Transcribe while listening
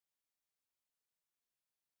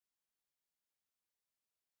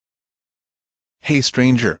Hey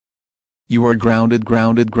stranger. You are grounded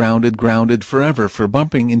forever for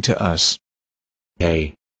bumping into us.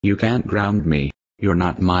 Hey, you can't ground me, you're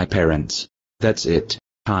not my parents. That's it,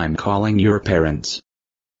 I'm calling your parents.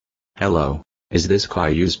 Hello, is this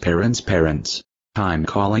Caillou's parents? I'm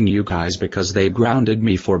calling you guys because they grounded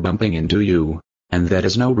me for bumping into you, and that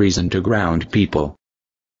is no reason to ground people.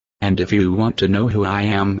 And if you want to know who I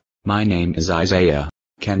am, my name is Isaiah.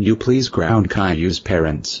 Can you please ground Caillou's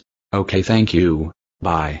parents? Okay, thank you,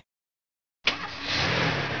 bye.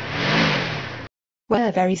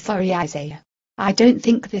 We're very sorry, Isaiah. I don't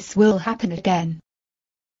think this will happen again.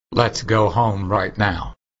 Let's go home right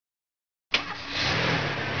now.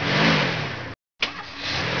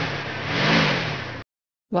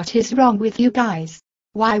 What is wrong with you guys?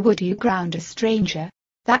 Why would you ground a stranger?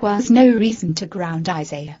 That was no reason to ground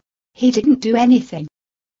Isaiah. He didn't do anything.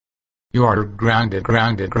 You are grounded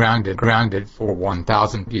for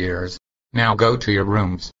 1,000 years. Now go to your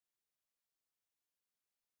rooms.